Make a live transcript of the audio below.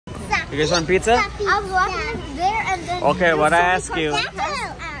You guys want pizza? I was walking there and then... Okay, what I ask you...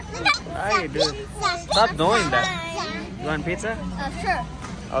 Hey, dude. Stop doing that. You want pizza? Sure.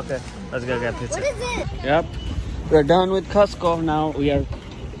 Okay, let's go get pizza. What is it? Yep. We're done with Costco. Now we are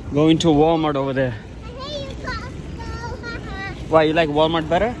going to Walmart over there. I hate Costco. Why, you like Walmart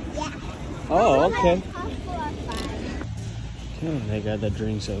better? Yeah. Oh, okay. Okay, they got the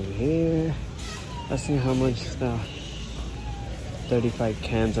drinks over here. Let's see how much the 35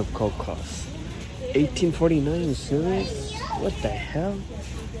 cans of Coke cost. $18.49, serious? What the hell?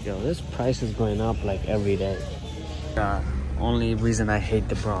 Yo, this price is going up like every day. Only reason I hate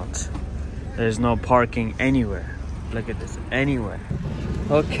the Bronx. There's no parking anywhere. Look at this, anywhere.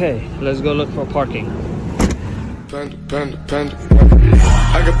 Okay, let's go look for parking. Panda.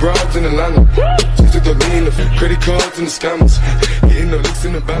 I got broads in Atlanta. Just took the lean, the credit cards and the scammers. Getting the licks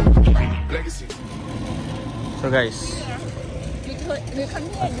in the bank. Legacy. So guys,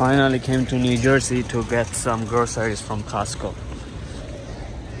 I finally came to New Jersey to get some groceries from Costco.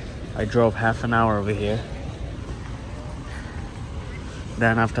 I drove half an hour over here.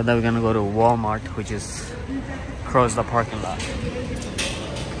 Then after that we're gonna go to Walmart, which is across the parking lot.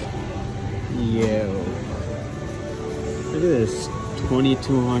 Yo, look at this,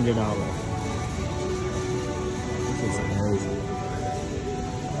 $2,200. This is amazing.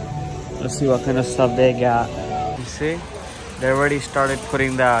 Let's see what kind of stuff they got. You see, they already started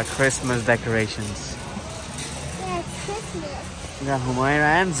putting the Christmas decorations. Yeah, it's Christmas. We got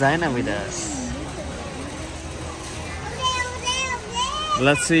Humaira and Zaina with us.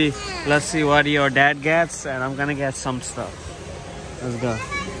 Let's see what your dad gets, and I'm gonna get some stuff. Let's go.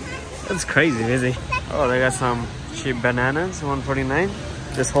 That's crazy busy. Oh, they got some cheap bananas, $1.49.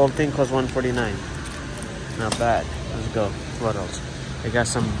 This whole thing costs $1.49. Not bad. Let's go. What else? They got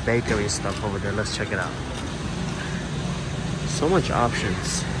some bakery stuff over there. Let's check it out. So much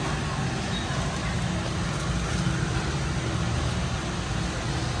options.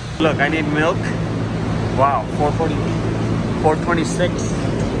 Look, I need milk. Wow, $4.26.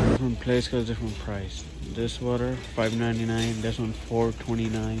 Different place goes different price. This water $5.99. This one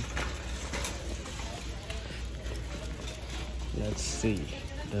 $4.29. Let's see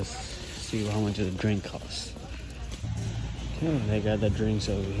how much the drink costs. Okay, they got the drinks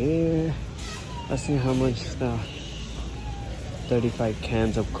over here. Let's see how much the 35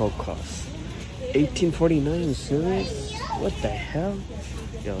 cans of Coke cost. $18.49, serious? What the hell?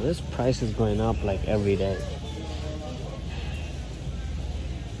 Yo, this price is going up like every day.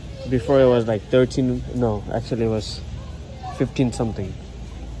 Before it was like 13, no, actually it was 15 something.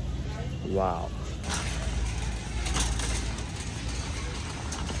 Wow.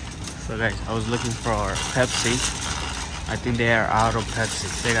 So guys, I was looking for Pepsi. I think they are out of Pepsi.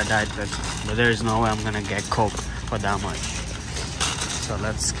 They got Diet Pepsi. But there is no way I'm gonna get Coke for that much. So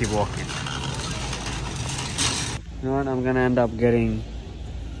let's keep walking. You know what? I'm gonna end up getting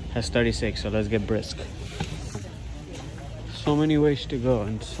S36, so let's get brisk. So many ways to go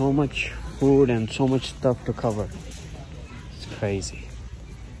and so much food and so much stuff to cover. It's crazy.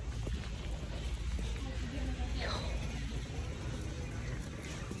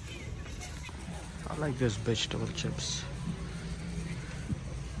 I like this vegetable chips.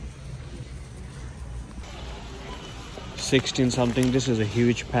 $16 something. This is a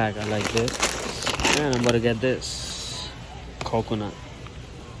huge pack. I like this. And I'm about to get this coconut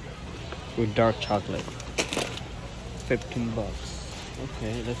with dark chocolate. $15.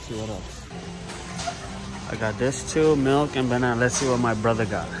 Okay, let's see what else. I got this too, milk and banana. Let's see what my brother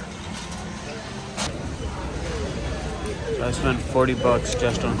got. So I spent $40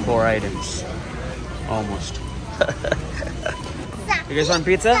 just on 4 items. Almost. You guys want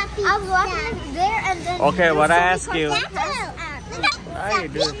pizza? I was walking there and then... Okay, what I ask you... Hey,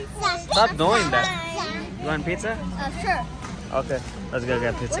 dude. Stop doing that. You want pizza? Sure. Okay, let's go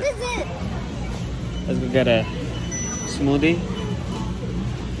get pizza. What is it? Let's go get a smoothie.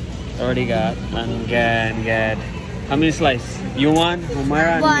 Already got. And get... How many slices? You want?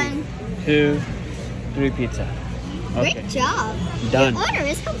 Humaira and me. 2, 3 pizza. Okay. Great job. Done. Your order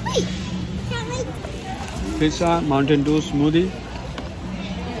is complete. Can't wait. Pizza, Mountain Dew, smoothie.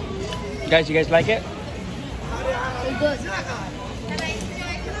 Guys, you guys like it? Good.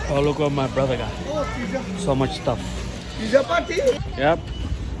 Oh, look what my brother got. So much stuff. Yep.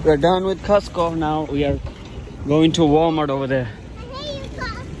 We're done with Costco. Now we are going to Walmart over there. I hate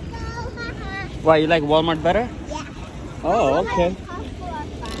Costco. Why, you like Walmart better? Yeah. Oh, okay.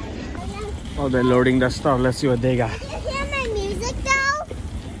 Oh, they're loading the stuff. Let's see what they got. You hear my music though?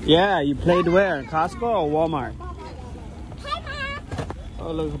 Yeah, you played where? Costco or Walmart? Hi, Mom.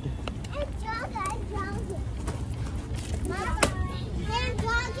 Oh, look at that. I'm jogging. Mom, I'm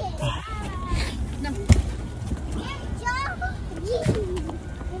jogging.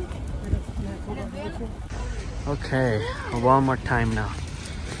 Okay, Walmart time now.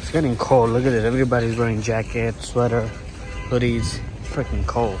 It's getting cold. Look at it. Everybody's wearing jackets, sweater, hoodies. Freaking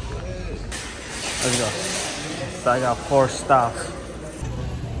cold. Let's go. So I got 4 stuff.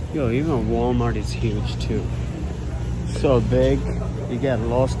 Yo, even Walmart is huge too. So big, you get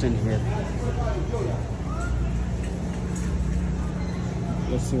lost in here.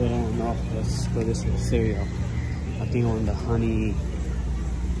 Let's see what I want. Oh, let's go this way. Cereal. I think I want the honey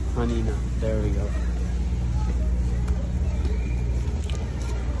nut. There we go.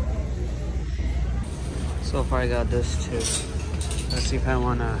 So far I got this too. Let's see if I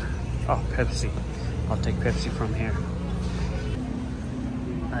wanna, oh, Pepsi. I'll take Pepsi from here.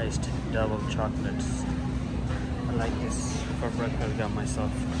 Iced double chocolates. I like this. For breakfast, got myself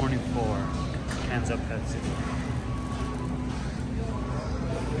 24 cans of Pepsi.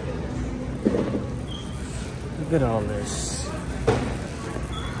 Look at all this.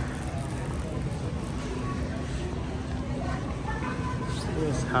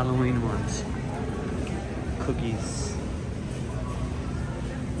 Those Halloween ones. Cookies.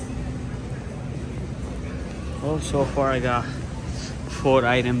 Well, so far I got 4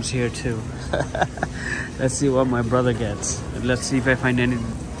 items here too. Let's see what my brother gets. Let's see if I find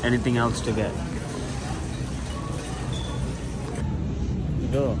anything else to get.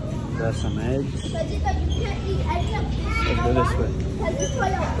 Go. Grab some eggs. Let's go this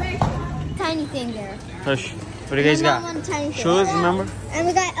way. Tiny thing there. Hush. What do you guys got? Shoes, remember? And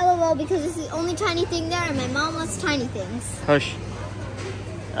we got LOL because it's the only tiny thing there, and my mom loves tiny things. Hush.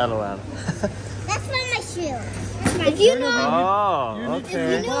 LOL. That's not my shoe. If you know, oh,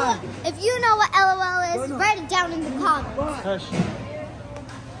 okay. if you know what LOL is, write it down in the comments. Hush.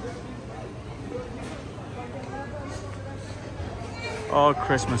 All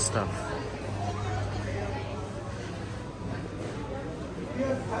Christmas stuff.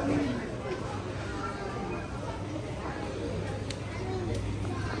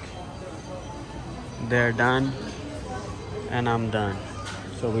 They're done, and I'm done.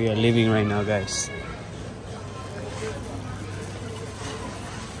 So we are leaving right now, guys.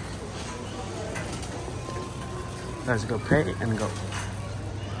 Let's go pay and go.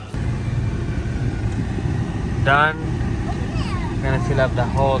 Done. Gonna fill up the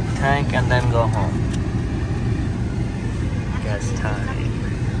whole tank and then go home. Gas time.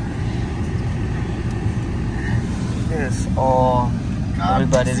 It's all.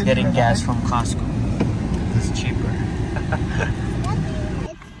 Everybody's getting gas from Costco. It's cheaper.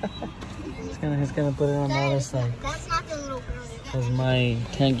 He's gonna put it on the other side. That's not the little girl. Because my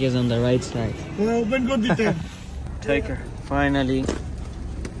tank is on the right side. Take her. Finally.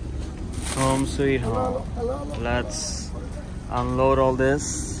 Home sweet home. Let's unload all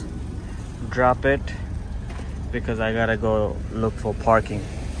this. Drop it. Because I gotta go look for parking.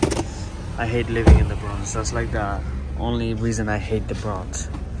 I hate living in the Bronx. That's like the only reason I hate the Bronx.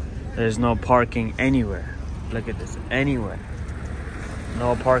 There's no parking anywhere. Look at this. Anywhere.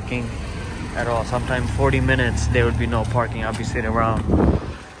 No parking at all. Sometimes 40 minutes there would be no parking. I'll be sitting around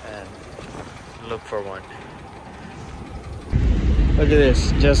and look for one. Look at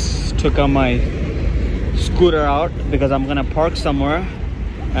this. Just took on my scooter out because I'm gonna park somewhere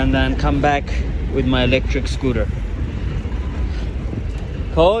and then come back with my electric scooter.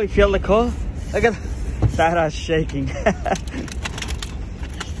 Cold? You feel the cold? Look at Sarah's shaking.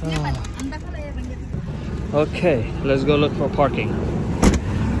 Oh. Okay, let's go look for parking.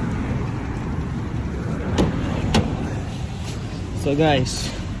 So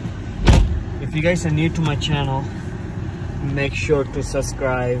guys, if you guys are new to my channel, make sure to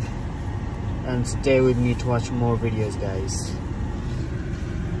subscribe and stay with me to watch more videos, guys.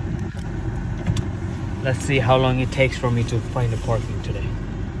 Let's see how long it takes for me to find a parking today.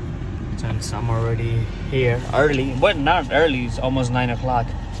 Since I'm already here early, but not early, it's almost 9 o'clock,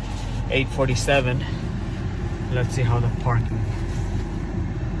 8:47. Let's see how the parking.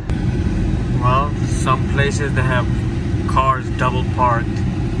 Well, some places they have cars double parked.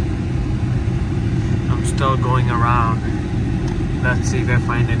 I'm still going around. Let's see if I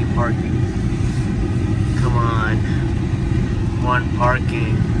find any parking. Come on. One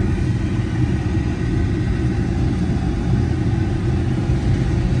parking.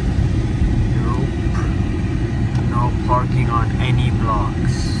 Nope. No parking on any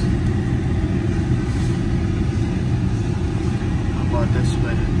blocks. How about this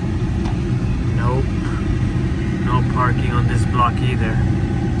way? Nope. No parking on this block either.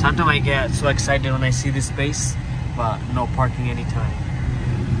 Sometimes I get so excited when I see this space, but no parking anytime.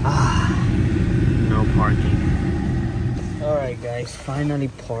 No parking. Alright guys, finally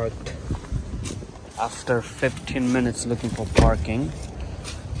parked. After 15 minutes looking for parking.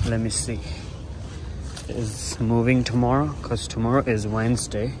 Let me see. is moving tomorrow because tomorrow is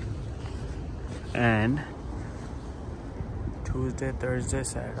Wednesday. And Tuesday, Thursday,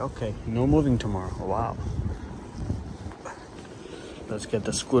 Saturday. Okay, no moving tomorrow. Wow. Let's get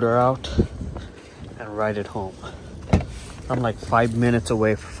the scooter out and ride it home. I'm like 5 minutes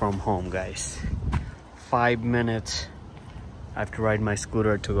away from home, guys. 5 minutes. I have to ride my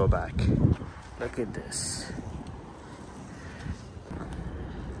scooter to go back. Look at this.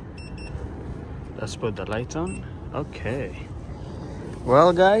 Let's put the lights on. Okay.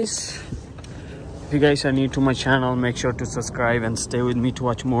 Well, guys, if you guys are new to my channel, make sure to subscribe and stay with me to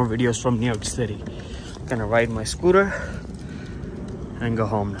watch more videos from New York City. I'm gonna ride my scooter and go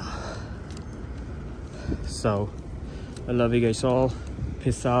home now. So, I love you guys all.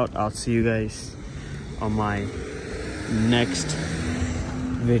 Peace out. I'll see you guys on my next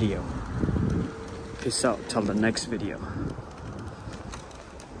video. Peace out till the next video.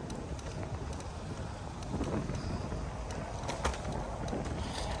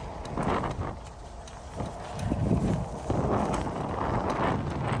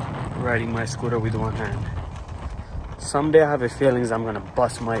 Riding my scooter with one hand. Someday I have a feeling I'm gonna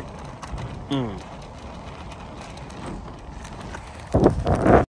bust my